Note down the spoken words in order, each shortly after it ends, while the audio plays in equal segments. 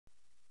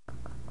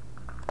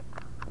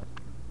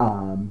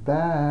I'm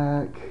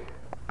back.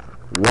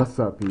 What's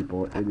up,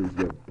 people? It is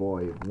your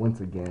boy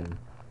once again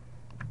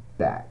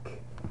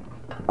back.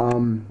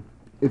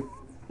 If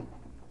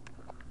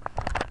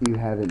you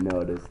haven't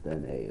noticed,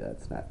 then hey,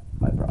 that's not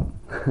my problem.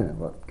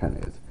 Well, it kind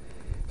of is.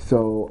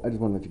 So I just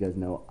want to let you guys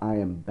know I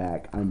am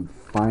back. I'm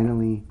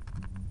finally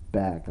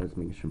back. I was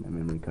making sure my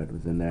memory card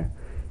was in there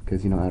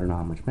because I don't know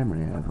how much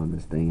memory I have on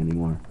this thing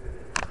anymore.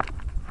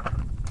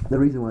 The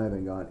reason why I've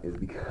been gone is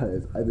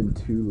because I've been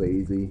too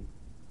lazy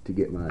to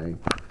get myself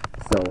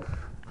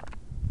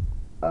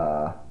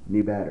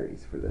new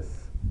batteries for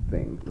this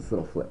thing, this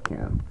little flip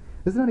cam.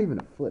 It's not even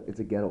a flip, it's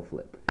a ghetto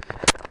flip.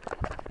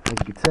 As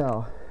you can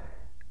tell,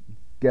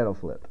 ghetto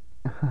flip.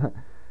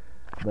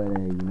 But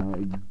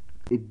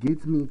it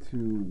gets me to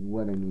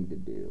what I need to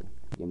do,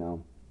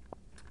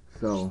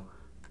 So,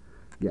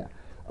 yeah.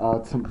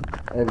 If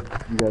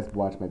you guys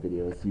watch my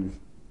videos, you've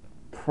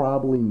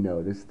probably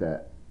noticed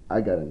that I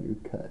got a new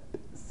cut.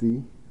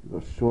 See?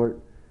 Real short,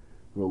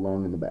 real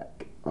long in the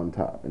back, on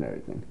top and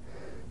everything.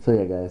 So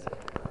yeah, guys.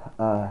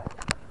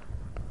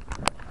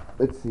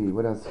 Let's see,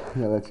 what else?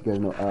 I'll let you guys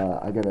know.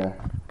 I got a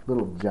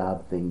little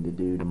job thing to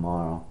do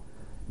tomorrow.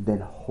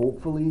 Then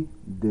hopefully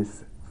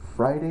this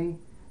Friday,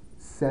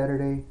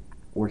 Saturday,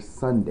 or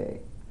Sunday,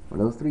 one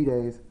of those 3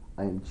 days,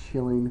 I am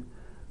chilling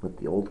with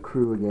the old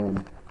crew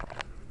again.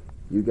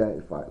 You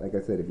guys, like I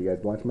said, if you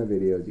guys watch my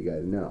videos, you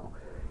guys know,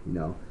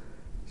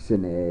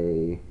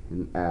 Shanae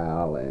and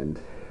Al and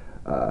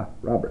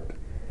Robert.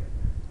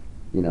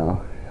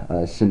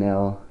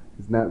 Chanel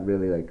is not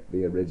really like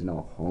the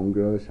original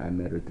homegirl. I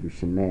met her through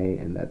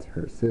Shanae, and that's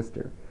her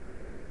sister.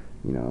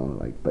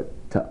 But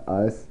to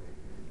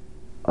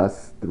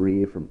us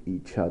three from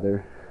each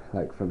other,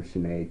 like from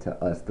Shanae to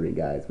us three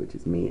guys, which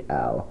is me,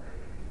 Al,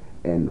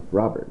 and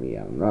Robert, me,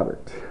 Al, and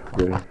Robert.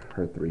 We're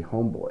her three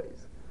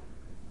homeboys.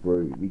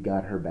 We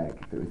got her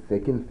back through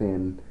thick and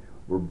thin.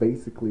 We're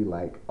basically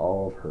like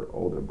all of her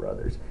older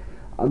brothers.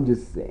 I'm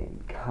just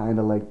saying, kind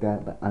of like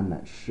that, but I'm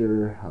not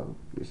sure how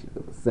she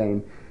feels the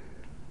same.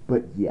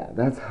 But yeah,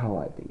 that's how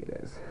I think it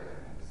is.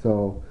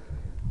 So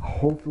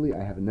hopefully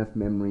I have enough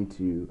memory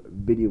to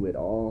video it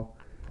all.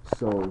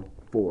 So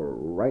for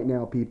right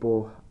now,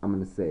 people, I'm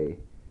going to say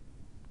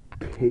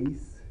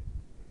peace.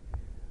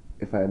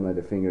 If I had my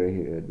other finger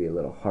here, it'd be a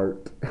little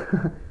heart.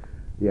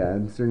 Yeah,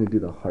 I'm starting to do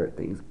the heart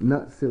things.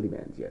 Not silly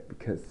bands yet,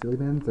 because silly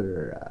bands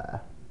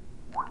are,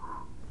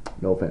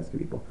 no offense to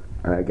people.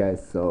 Alright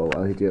guys, so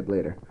I'll hit you up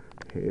later.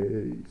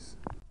 Peace.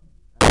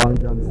 Long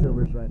John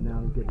Silver's right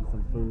now getting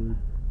some food.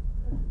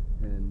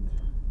 And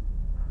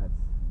that's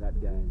that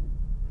guy.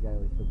 The guy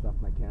always flips off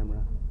my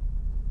camera.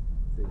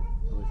 See,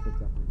 always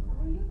flips off my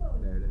camera.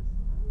 There it is.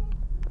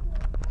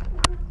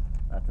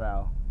 That's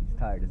Al. He's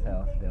tired as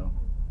hell still.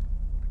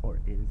 Or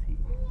is he?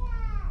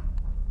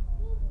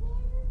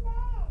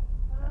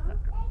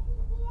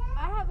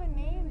 I have a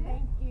name,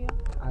 thank you.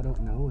 I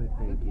don't know it,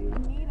 thank you.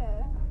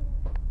 Anita.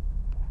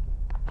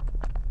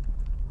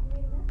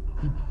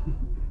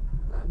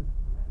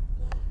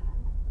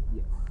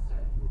 Yes,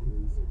 it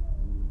is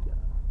Anita.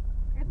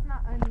 It's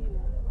not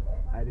Anita.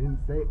 I didn't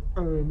say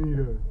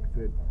Anita. I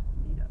said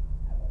Anita.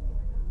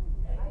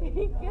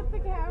 Get the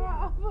camera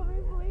off of me,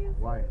 please.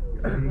 Why?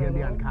 Are you gonna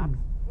be on cops?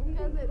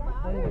 Because it Hey, the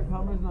bothers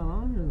camera's not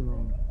on here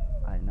though.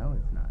 I know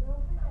it's not.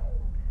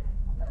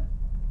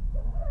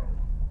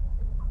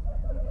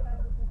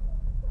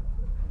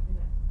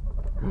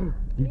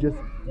 You just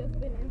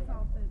been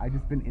insulted. I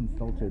just been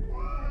insulted.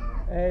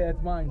 Hey,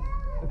 that's mine.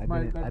 That's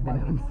mine. I've been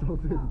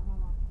insulted.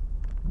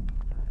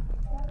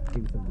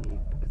 Give me something to eat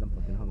because I'm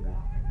fucking hungry.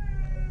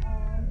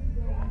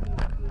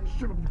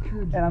 Shut up, you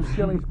kid. And I'm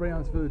stealing spray on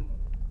his food.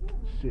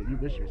 Shit, you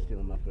wish you were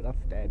stealing my food. I'll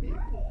stab you.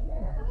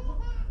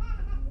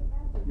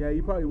 Yeah,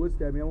 you probably would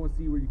stab me. I want to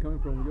see where you're coming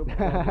from when you open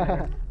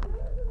the